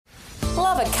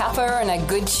a cuppa and a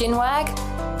good chinwag?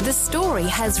 The Story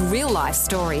has real-life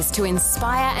stories to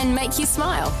inspire and make you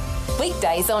smile.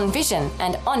 Weekdays on Vision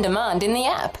and on demand in the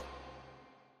app.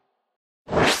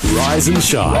 Rise and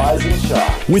Shine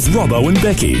with Robbo and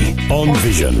Becky on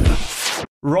Vision.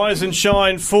 Rise and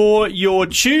shine for your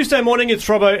Tuesday morning. It's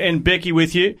Robbo and Becky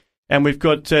with you. And we've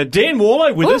got Dan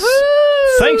Warlow with us.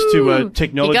 Thanks to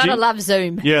technology. You gotta love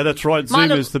Zoom. Yeah, that's right.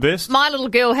 Zoom is the best. My little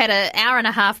girl had an hour and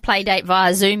a half play date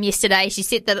via Zoom yesterday. She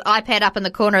set the iPad up in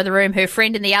the corner of the room, her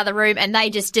friend in the other room, and they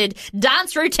just did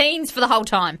dance routines for the whole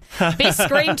time. Best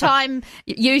screen time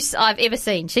use I've ever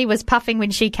seen. She was puffing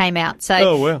when she came out.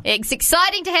 So It's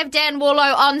exciting to have Dan Warlow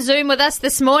on Zoom with us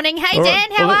this morning. Hey, All Dan,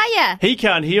 right. how are you? He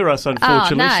can't hear us,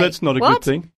 unfortunately, so that's not a good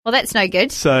thing. Well, that's no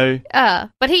good. So,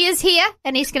 but he is here,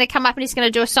 and he's going to come up and he's going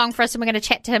to do a song for us, and we're going to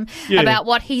chat to him about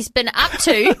what he's been up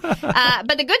to.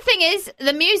 But the good thing is,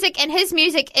 the music and his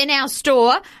music in our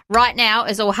store right now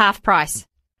is all half price.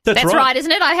 That's right,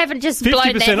 isn't it? I haven't just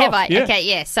blown that, have I? Yeah. Okay,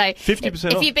 yeah. So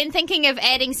 50% if you've been thinking of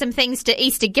adding some things to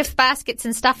Easter gift baskets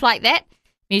and stuff like that,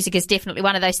 music is definitely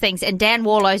one of those things. And Dan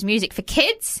Warlow's music for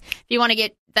kids, if you want to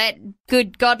get that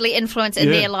good godly influence in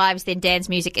their lives, then Dan's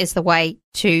music is the way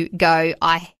to go.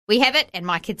 We have it, and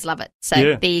my kids love it. So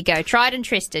there you go. Tried and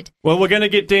trusted. Well, we're going to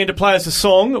get Dan to play us a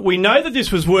song. We know that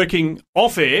this was working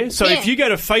off air, so if you go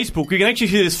to Facebook, you can actually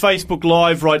see this Facebook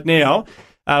Live right now.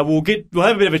 We'll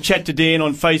have a bit of a chat to Dan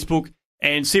on Facebook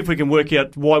and see if we can work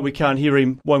out why we can't hear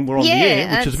him when we're on the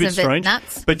air, which is a bit strange.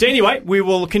 Nuts. But anyway, we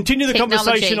will continue the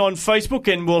conversation on Facebook,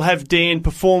 and we'll have Dan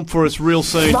perform for us real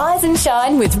soon. Rise and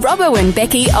Shine with Robbo and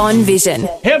Becky on Vision.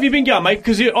 How have you been going, mate?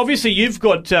 Because obviously you've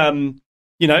got,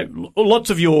 lots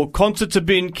of your concerts have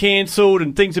been cancelled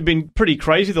and things have been pretty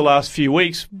crazy the last few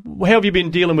weeks. How have you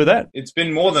been dealing with that? It's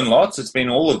been more than lots. It's been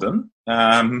all of them.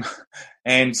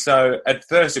 And so at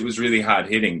first it was really hard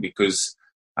hitting because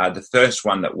the first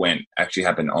one that went actually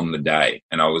happened on the day,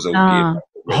 and I was all geared.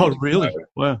 Oh, really? So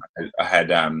wow. I had,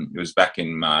 it was back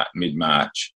in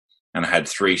mid-March, and I had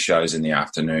 3 shows in the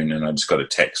afternoon, and I just got a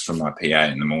text from my PA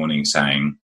in the morning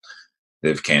saying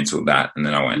they've cancelled that. And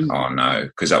then I went, oh, no,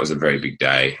 because that was a very big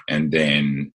day. And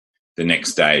then the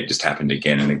next day it just happened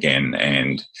again and again,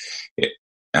 and it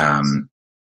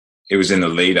was in the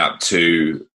lead up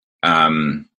to,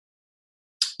 a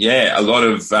lot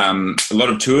of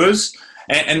tours.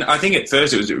 And I think at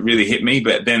first it really hit me,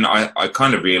 but then I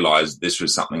kind of realised this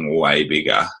was something way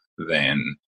bigger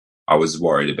than I was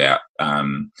worried about.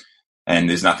 And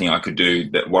there's nothing I could do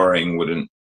that worrying wouldn't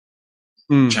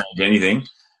change anything.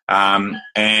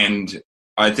 And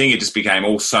I think it just became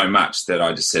all so much that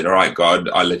I just said, all right, God,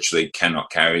 I literally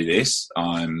cannot carry this.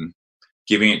 I'm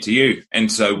giving it to you.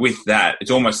 And so with that,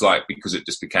 it's almost like because it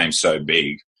just became so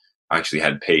big, I actually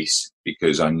had peace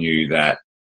because I knew that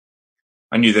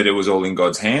it was all in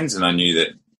God's hands, and I knew that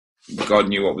God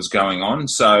knew what was going on.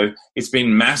 So it's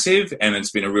been massive, and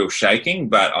it's been a real shaking,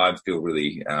 but I feel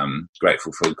really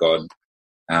grateful for God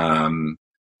and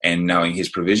knowing his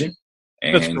provision.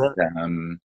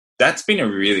 And that's been a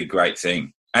really great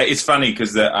thing. It's funny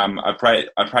because I prayed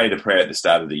a prayer at the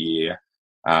start of the year.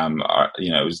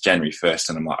 It was January 1st,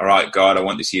 and I'm like, all right, God, I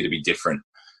want this year to be different.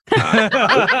 So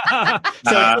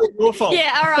it's your fault.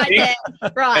 Yeah, all right, Dan.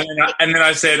 Right. And then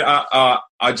I said, I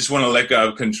just want to let go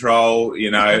of control,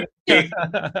 They're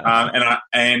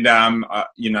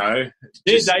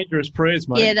dangerous prayers,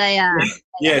 mate. Yeah, they are.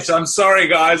 Yes, I'm sorry,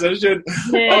 guys. I should.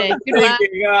 Yeah, good luck.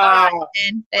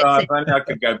 If only I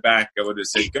could go back, I would have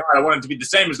said, God, I want it to be the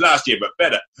same as last year, but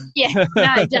better. Yeah,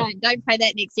 no, don't pray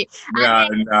that next year. No.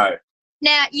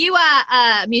 Now, you are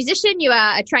a musician, you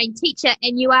are a trained teacher,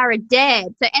 and you are a dad.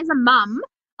 So as a mum,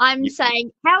 I'm saying,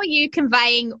 how are you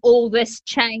conveying all this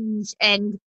change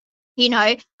and,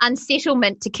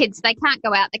 unsettlement to kids? They can't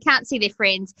go out, they can't see their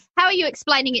friends. How are you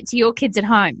explaining it to your kids at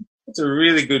home? That's a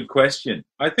really good question.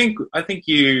 I think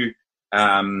you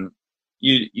don't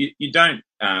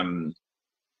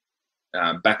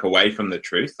back away from the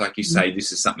truth. Like you say,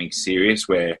 this is something serious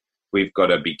where we've got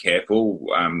to be careful,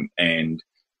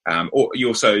 or you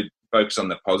also focus on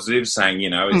the positives, saying,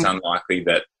 it's unlikely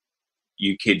that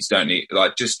you kids don't need,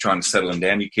 like, just trying to settle them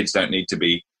down. You kids don't need to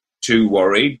be too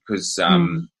worried because,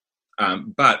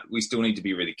 but we still need to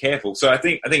be really careful. So I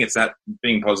think it's that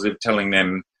being positive, telling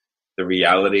them the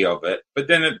reality of it. But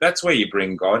then that's where you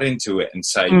bring God into it and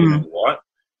say, you know what,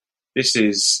 this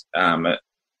is something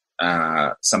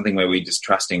where we're just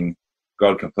trusting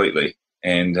God completely.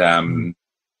 And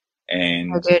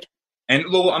good. And,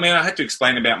 Lord, I had to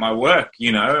explain about my work,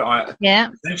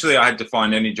 Essentially, I had to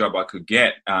find any job I could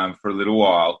get for a little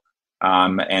while.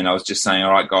 And I was just saying,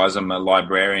 all right, guys, I'm a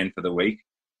librarian for the week.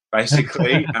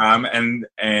 basically.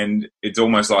 And it's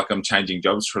almost like I'm changing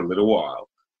jobs for a little while.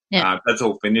 Yeah. That's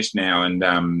all finished now.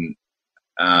 And,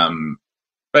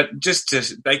 but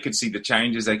they could see the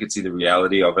changes, they could see the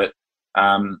reality of it.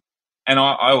 And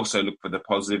I also look for the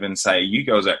positive and say, you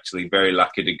girls are actually very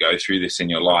lucky to go through this in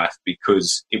your life,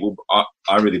 because it will.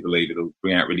 I really believe it'll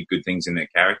bring out really good things in their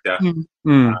character,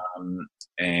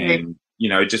 and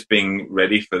just being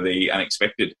ready for the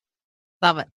unexpected.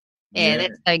 Love it. Yeah,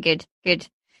 that's so good. Good.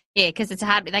 Yeah, because it's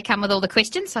hard. They come with all the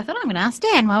questions, so I thought I'm going to ask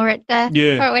Dan while we're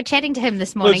we're chatting to him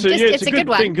this morning. Well, it's a good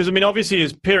one, because obviously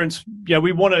as parents,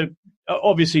 we want to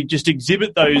obviously just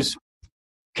exhibit those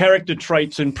character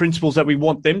traits and principles that we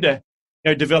want them to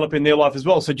develop in their life as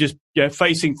well. So just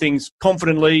facing things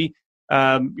confidently,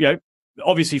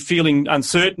 obviously feeling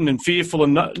uncertain and fearful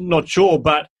and not sure,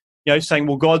 but saying,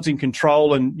 well, God's in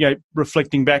control, and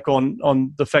reflecting back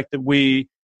on the fact that we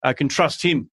can trust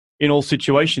Him in all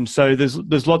situations. So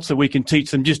there's lots that we can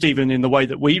teach them, just even in the way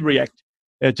that we react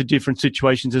to different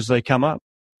situations as they come up.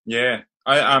 Yeah,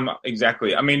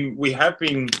 exactly. I mean, we have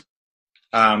been.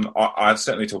 I've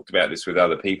certainly talked about this with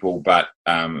other people, but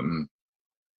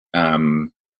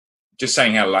just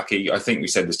saying how lucky, I think we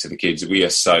said this to the kids, we are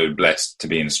so blessed to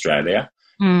be in Australia.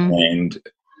 And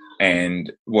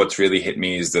what's really hit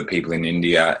me is the people in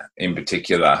India in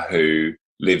particular who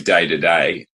live day to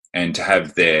day, and to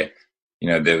have there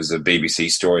was a BBC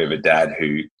story of a dad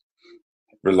who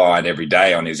relied every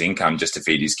day on his income just to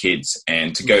feed his kids,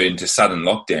 and to go into sudden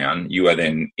lockdown, you are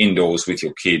then indoors with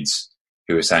your kids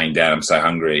who are saying, Dad, I'm so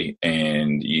hungry,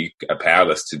 and you are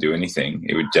powerless to do anything.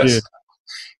 It would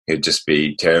it'd just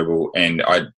be terrible. And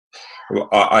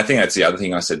I think that's the other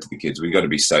thing I said to the kids. We've got to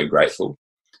be so grateful.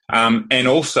 And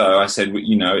also I said,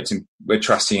 we're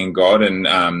trusting in God,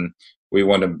 and we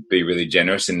want to be really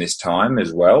generous in this time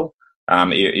as well,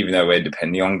 even though we're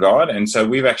depending on God. And so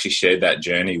we've actually shared that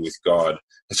journey with God.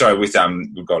 Sorry, with God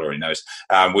already knows,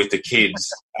 with the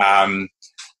kids. And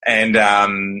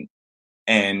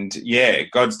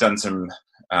God's done some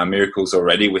miracles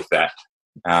already with that,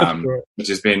 which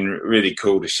has been really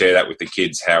cool to share that with the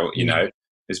kids. How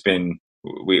there's been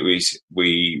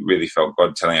we really felt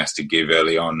God telling us to give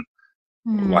early on,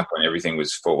 like when everything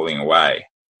was falling away.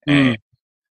 And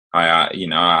I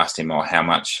asked him, how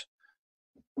much,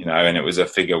 and it was a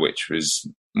figure which was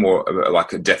more like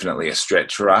definitely a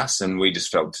stretch for us, and we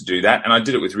just felt to do that. And I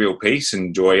did it with real peace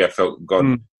and joy. I felt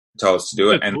God told us to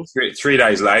do it. That's and 3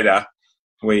 days later,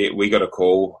 we got a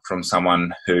call from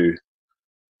someone who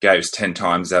gave us 10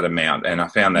 times that amount, and I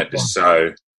found that just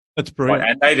so. That's brilliant.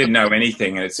 And they didn't know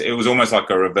anything, and it was almost like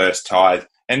a reverse tithe.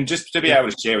 And just to be able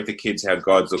to share with the kids how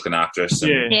God's looking after us.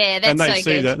 That's and they so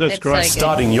see good. That's great. So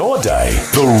Starting your day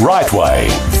the right way.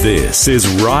 This is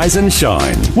Rise and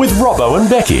Shine with Robbo and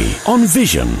Becky on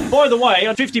Vision. By the way,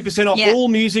 50% off all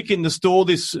music in the store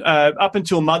this up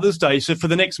until Mother's Day. So for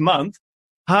the next month,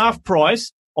 half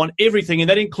price on everything, and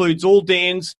that includes all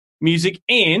Dan's music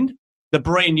and the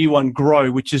brand new one,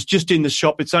 Grow, which is just in the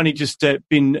shop. It's only just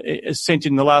been sent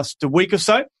in the last week or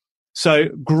so. So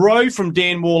Grow from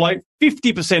Dan Warlow,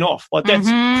 50% off. Like, that's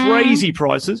crazy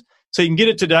prices. So you can get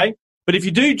it today. But if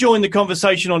you do join the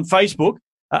conversation on Facebook,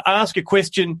 ask a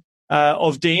question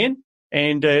of Dan,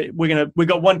 and we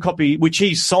got one copy which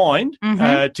he's signed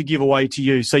to give away to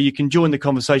you. So you can join the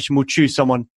conversation. We'll choose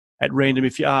someone at random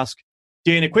if you ask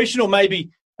Dan a question, or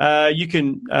maybe you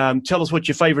can tell us what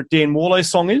your favourite Dan Warlow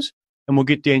song is, and we'll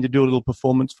get Dan to do a little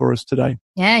performance for us today.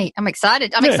 Yeah, I'm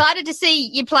excited. I'm excited to see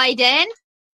you play, Dan.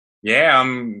 Yeah,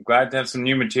 I'm glad to have some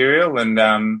new material, and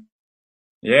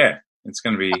it's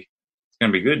going to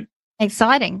be good.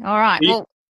 Exciting. All right. You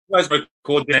guys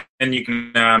record that, and you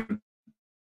can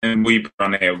and we put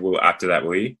on air after that,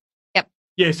 will you? Yep.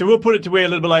 Yeah, so we'll put it to air a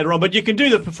little bit later on, but you can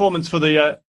do the performance for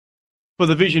the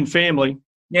Vision family.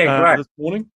 Yeah, great. This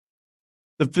morning,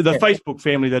 the Facebook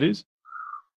family, that is.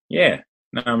 Yeah.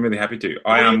 No, I'm really happy to.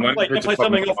 Play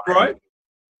something off Grow.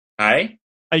 Hey,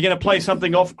 are you going to play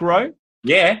something off Grow?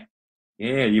 Yeah,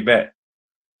 you bet.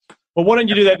 Well, why don't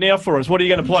you do that now for us? What are you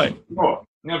going to play? Sure.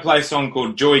 I'm going to play a song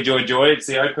called Joy, Joy, Joy. It's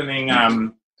the opening.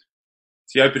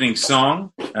 It's the opening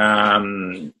song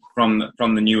from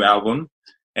the new album,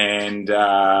 and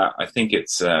I think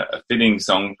it's a fitting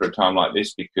song for a time like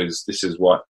this, because this is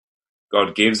what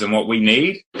God gives and what we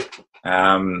need.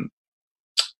 And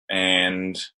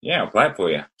I'll play it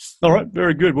for you. All right,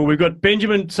 very good. Well, we've got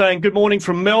Benjamin saying good morning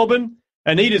from Melbourne.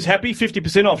 Anita's happy,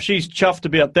 50% off. She's chuffed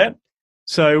about that.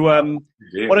 So why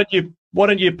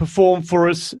don't you perform for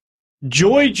us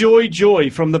Joy, Joy, Joy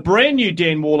from the brand new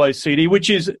Dan Warlow CD, which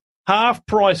is half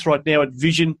price right now at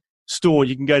Vision Store.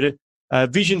 You can go to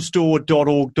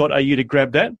visionstore.org.au to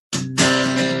grab that.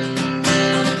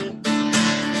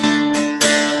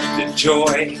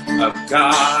 joy of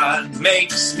God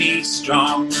makes me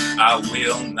strong. I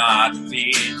will not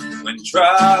fear when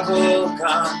trouble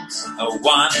comes. A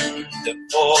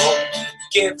wonderful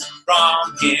gift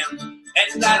from Him,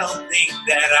 and I don't think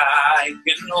that I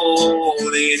can hold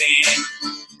it in.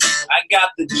 I got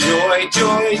the joy,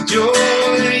 joy,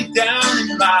 joy down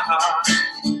in my heart.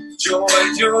 Joy,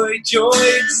 joy, joy,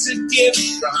 it's a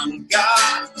gift from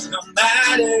God. No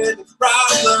matter the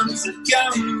problems that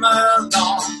come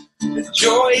along, the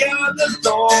joy of the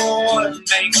Lord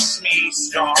makes me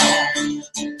strong.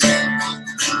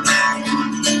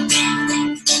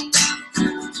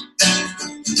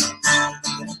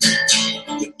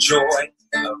 The joy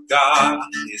of God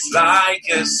is like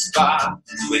a spark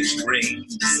which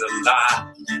brings the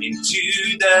light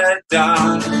into the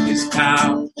dark. His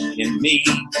power in me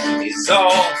is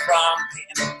all from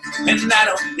Him, and I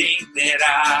don't think that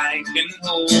I can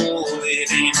hold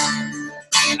it in.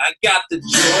 I got the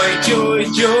joy, joy,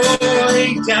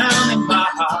 joy down in my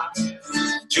heart.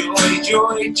 Joy,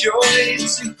 joy, joy,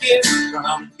 it's a gift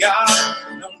from God.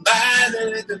 No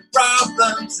matter the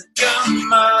problems that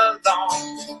come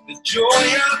along, the joy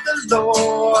of the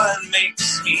Lord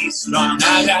makes me strong.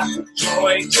 I got the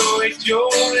joy, joy,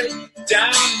 joy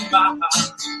down in my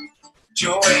heart.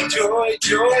 Joy, joy,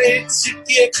 joy, it's a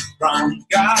gift from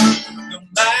God. No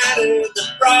matter the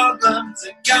problems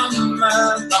that come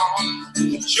along,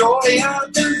 the joy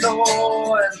of the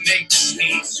Lord makes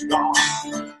me strong.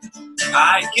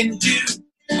 I can do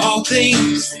all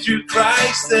things through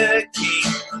Christ the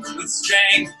King, with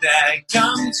strength that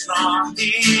comes from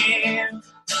Him.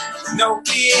 No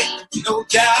fear, no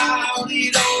doubt,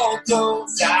 it all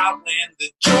goes out when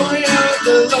the joy of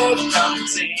the Lord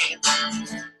comes in.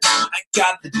 I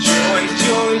got the joy,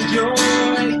 joy, joy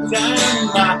down in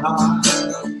my heart.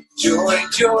 Joy,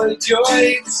 joy, joy,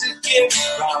 it's a gift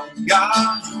from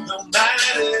God. No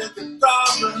matter the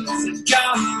problems that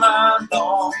come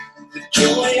along, the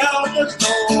joy of the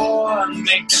Lord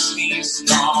makes me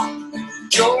strong.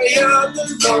 Joy of the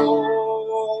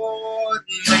Lord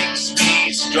makes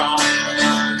me strong.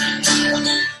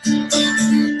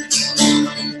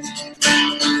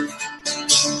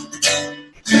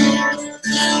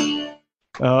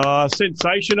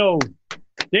 Sensational.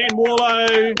 Dan Warlow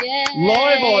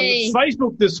live on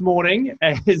Facebook this morning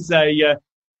as a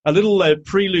little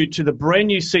prelude to the brand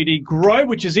new CD Grow,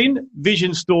 which is in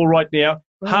Vision Store right now.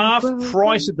 Half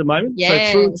price at the moment.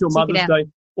 So through until Mother's Day.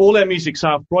 All our music's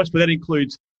half price, but that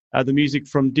includes the music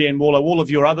from Dan Warlow, all of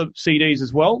your other CDs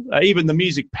as well. Even the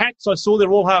music packs I saw,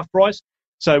 they're all half price.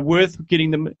 So worth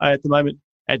getting them at the moment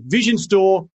at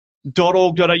visionstore.org.au.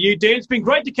 Dan, it's been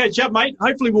great to catch up, mate.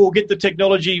 Hopefully we'll get the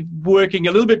technology working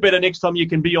a little bit better next time you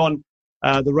can be on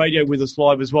the radio with us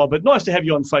live as well. But nice to have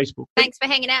you on Facebook. Thanks for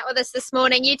hanging out with us this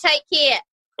morning. You take care.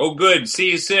 Oh, good. See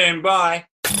you soon. Bye.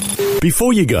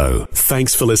 Before you go,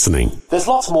 thanks for listening. There's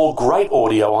lots more great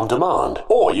audio on demand,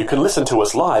 or you can listen to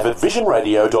us live at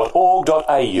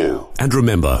visionradio.org.au. And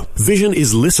remember, Vision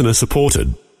is listener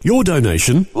supported. Your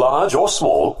donation, large or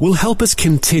small, will help us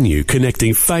continue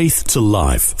connecting faith to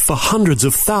life for hundreds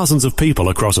of thousands of people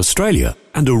across Australia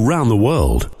and around the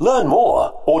world. Learn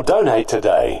more or donate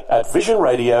today at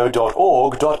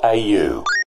visionradio.org.au.